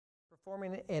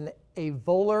Performing a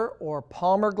volar or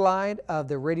palmar glide of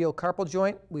the radiocarpal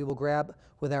joint, we will grab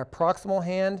with our proximal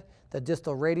hand the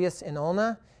distal radius and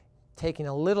ulna, taking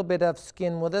a little bit of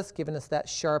skin with us, giving us that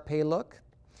Sharpay look.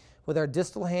 With our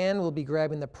distal hand, we'll be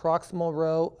grabbing the proximal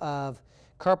row of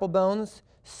carpal bones,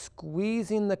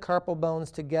 squeezing the carpal bones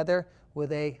together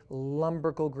with a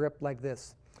lumbrical grip like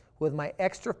this. With my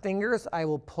extra fingers, I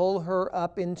will pull her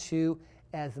up into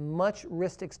as much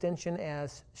wrist extension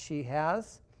as she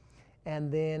has.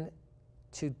 And then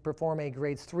to perform a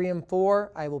grades 3 and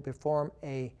 4, I will perform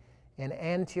an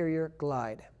anterior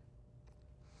glide.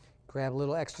 Grab a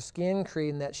little extra skin,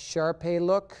 creating that Sharpay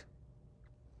look,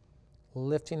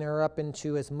 lifting her up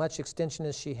into as much extension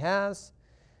as she has.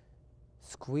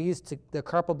 Squeeze the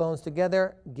carpal bones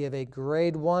together, give a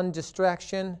grade 1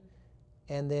 distraction,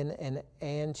 and then an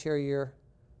anterior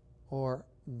or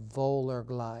volar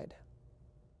glide.